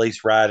stay and at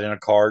least ride in a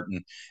cart.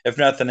 And if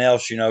nothing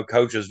else,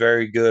 Coach is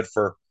very good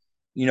for,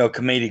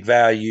 comedic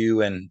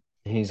value and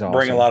He's bring a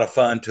awesome. lot of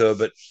fun to it.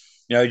 But,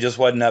 he just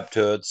wasn't up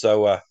to it.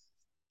 So,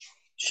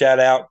 shout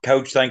out,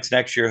 Coach. Thanks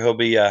next year. He'll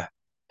be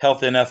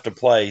healthy enough to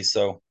play.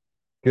 So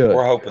Good.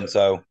 we're hoping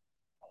so.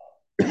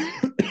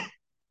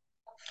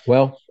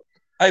 Well,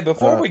 Hey,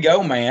 before uh, we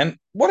go, man,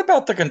 what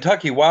about the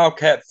Kentucky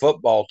Wildcat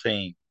football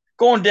team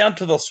going down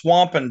to the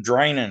swamp and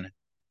draining?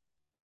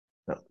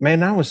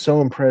 man, I was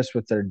so impressed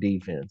with their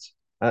defense.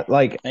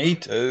 Like, Me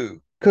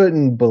too.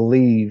 couldn't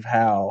believe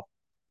how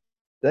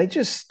they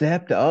just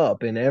stepped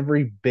up in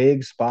every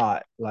big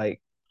spot,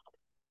 like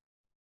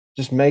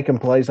just making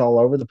plays all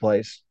over the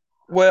place.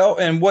 Well,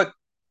 and what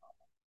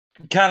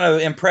kind of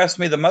impressed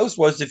me the most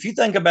was if you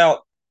think about,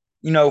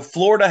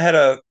 Florida had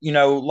a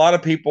lot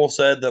of people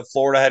said that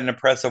Florida had an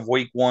impressive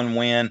week 1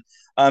 win.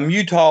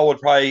 Utah would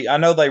probably, I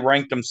know they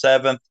ranked them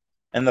seventh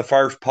in the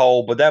first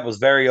poll, but that was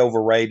very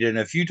overrated. And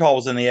if Utah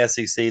was in the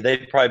SEC,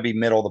 they'd probably be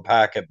middle of the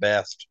pack at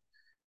best.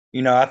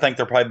 I think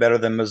they're probably better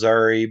than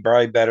Missouri,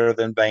 probably better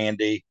than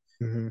Vandy,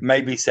 Mm-hmm.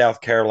 maybe South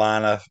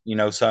Carolina,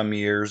 some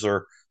years,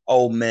 or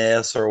Ole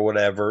Miss or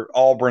whatever.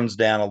 Auburn's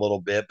down a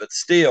little bit, but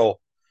still,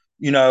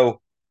 you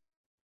know,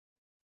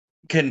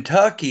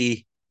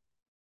 Kentucky,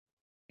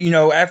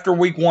 after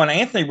week 1,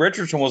 Anthony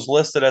Richardson was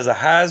listed as a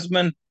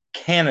Heisman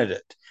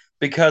candidate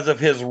because of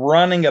his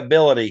running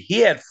ability. He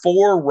had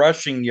 4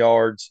 rushing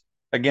yards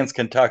against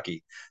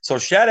Kentucky. So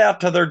shout out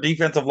to their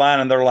defensive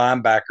line and their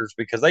linebackers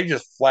because they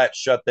just flat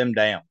shut them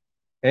down.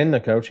 And the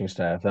coaching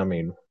staff. I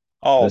mean,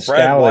 Oh, the Brad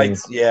scouting,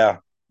 White's, yeah.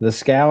 the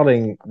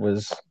scouting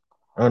was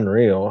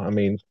unreal. I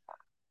mean,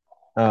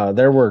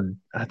 there were,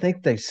 I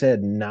think they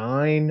said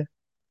 9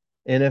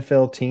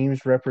 NFL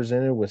teams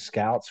represented with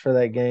scouts for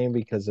that game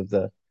because of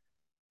the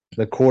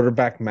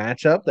quarterback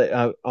matchup.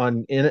 That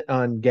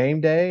on game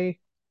day,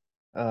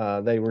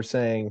 they were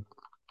saying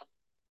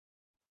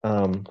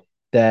um,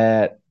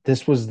 that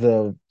this was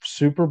the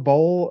Super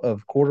Bowl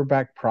of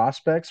quarterback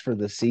prospects for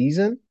the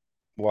season.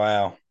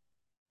 Wow.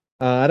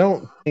 I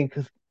don't think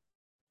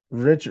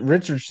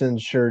Richardson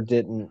sure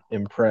didn't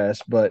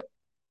impress, but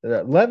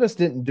Levis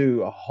didn't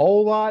do a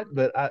whole lot.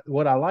 But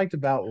what I liked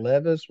about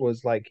Levis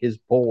was like his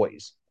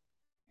boys.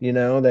 They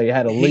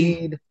had a He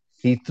lead.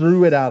 He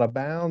threw it out of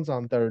bounds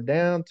on third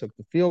down, took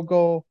the field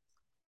goal.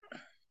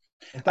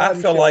 I I thought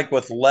he feel showed like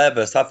with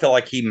Levis, I feel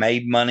like he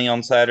made money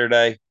on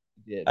Saturday.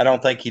 he did. I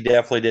don't think he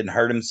definitely didn't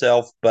hurt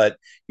himself, but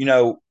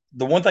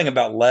the one thing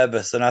about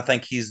Levis, and I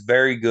think he's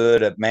very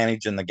good at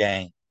managing the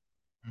game.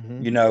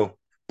 Hmm. you know.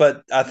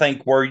 But I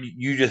think where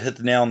you just hit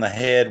the nail on the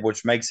head,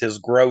 which makes his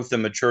growth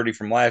and maturity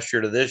from last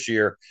year to this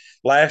year.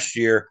 Last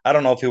year, I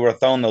don't know if he would have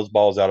thrown those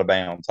balls out of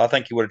bounds. I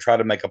think he would have tried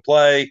to make a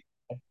play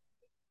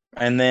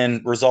and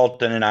then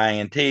result in an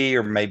INT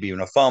or maybe even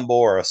a fumble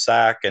or a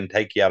sack and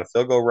take you out of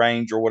field goal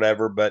range or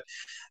whatever. But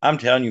I'm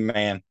telling you,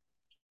 man,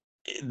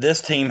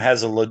 this team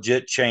has a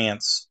legit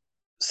chance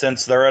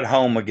since they're at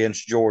home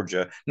against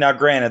Georgia. Now,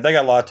 granted, they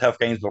got a lot of tough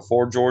games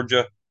before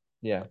Georgia,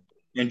 Yeah.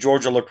 and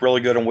Georgia looked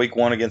really good in week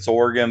one against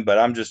Oregon. But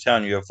I'm just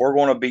telling you, if we're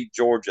going to beat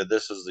Georgia,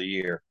 this is the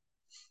year,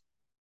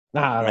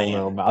 I don't man.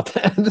 know about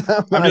that.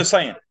 I'm I'm not, just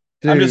saying.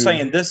 I'm just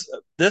dude. saying this.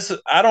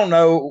 I don't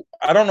know.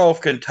 I don't know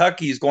if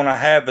Kentucky's going to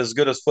have as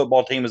good a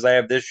football team as they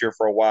have this year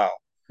for a while.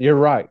 You're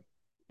right,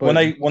 when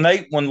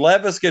but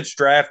Levis gets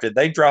drafted,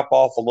 they drop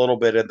off a little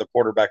bit in the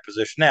quarterback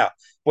position. Now,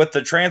 with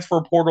the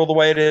transfer portal the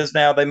way it is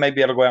now, they may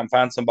be able to go out and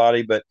find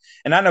somebody. But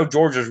and I know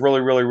Georgia's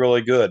really, really,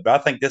 really good, but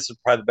I think this is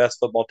probably the best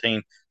football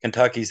team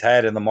Kentucky's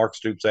had in the Mark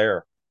Stoops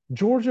era.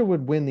 Georgia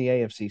would win the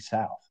AFC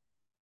South.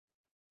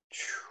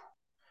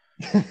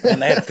 Man,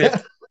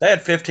 they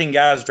had 15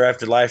 guys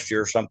drafted last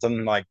year or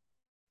something. Like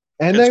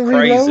And it's they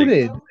crazy.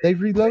 reloaded. They Yeah.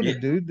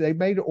 reloaded, dude. They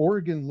made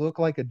Oregon look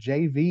like a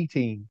JV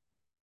team.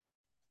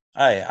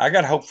 Hey, I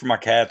got hope for my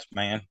Cats,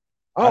 man.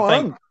 I Oh,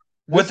 think I'm.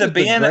 This is the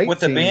great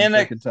team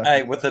for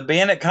Kentucky. With the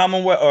being at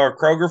Commonwealth or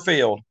Kroger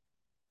Field,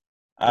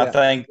 I Yeah,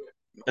 think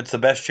it's the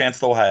best chance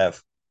they'll have.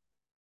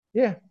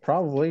 yeah,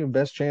 probably the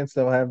best chance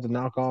they'll have to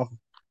knock off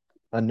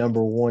a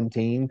number one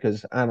team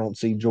because I don't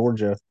see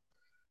Georgia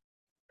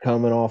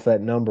coming off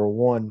that number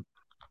one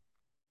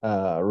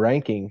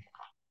ranking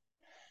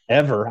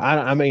ever.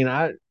 I mean,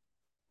 I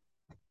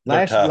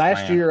They're tough,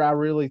 last man. year I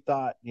really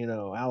thought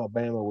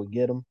Alabama would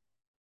get them,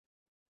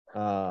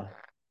 uh,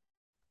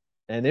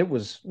 and it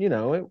was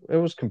it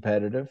was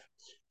competitive.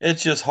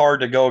 It's just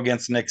hard to go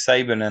against Nick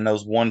Saban in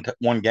those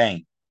one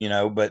game, you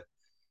know. But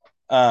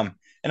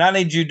and I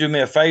need you to do me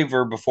a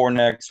favor before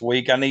next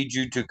week. I need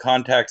you to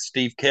contact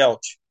Steve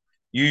Kelch,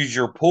 use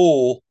your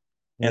pool,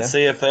 and Yeah,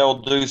 see if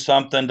they'll do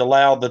something to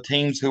allow the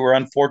teams who were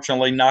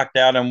unfortunately knocked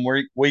out in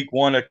week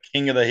one of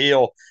King of the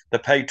Hill to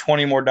pay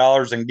 $20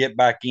 more and get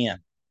back in.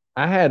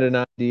 I had an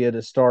idea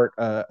to start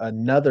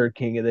another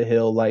King of the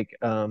Hill, like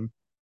I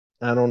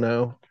don't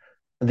know,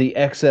 the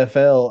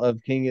XFL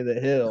of King of the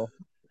Hill,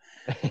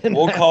 and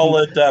We'll have call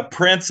it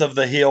Prince of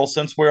the Hill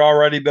since we're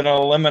already been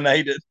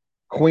eliminated.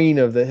 Queen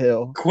of the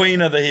Hill.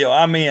 Queen of the Hill.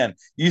 I'm in.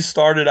 You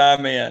started.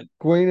 I'm in.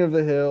 Queen of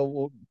the Hill.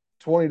 Will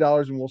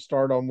 $20 and we'll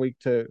start on week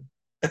two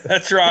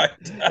That's right.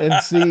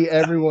 and see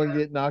everyone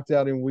get knocked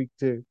out in week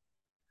two.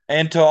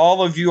 And to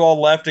all of you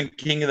all left in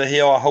King of the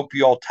Hill, I hope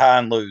you all tie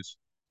and lose.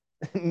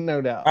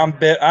 No doubt.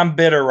 I'm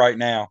bitter right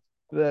now.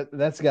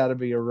 That's got to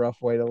be a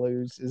rough way to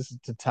lose is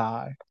to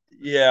tie.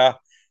 Yeah.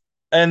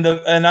 And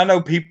I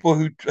know people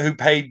who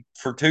paid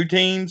for two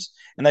teams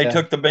and they Yeah.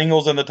 took the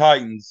Bengals and the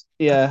Titans.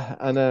 Yeah,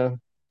 I know.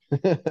 All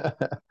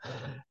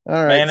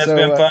right. Man, it's So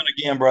been fun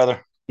again,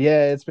 brother.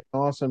 yeah, it's been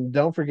awesome.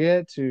 Don't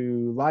forget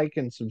to like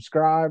and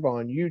subscribe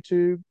on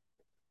YouTube,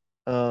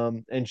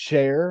 and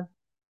share.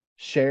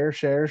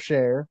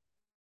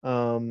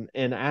 And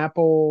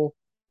Apple,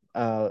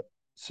 uh,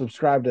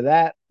 subscribe to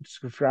that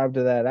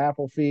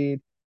Apple feed.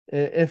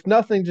 If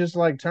nothing, just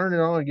like turn it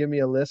on and give me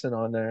a listen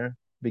on there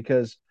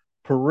because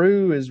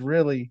Peru is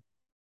really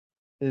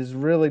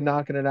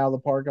knocking it out of the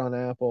park on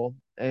Apple.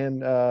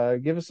 And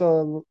give us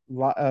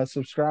a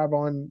subscribe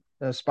on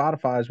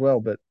Spotify as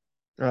well. But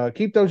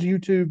keep those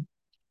YouTube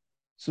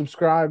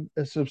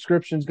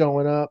subscriptions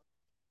going up.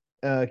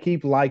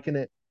 Keep liking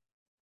it.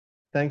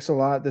 Thanks a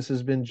lot. This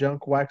has been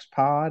Junk Wax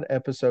Pod,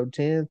 episode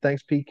 10.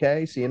 Thanks,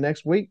 PK. See you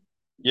next week.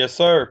 Yes,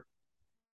 sir.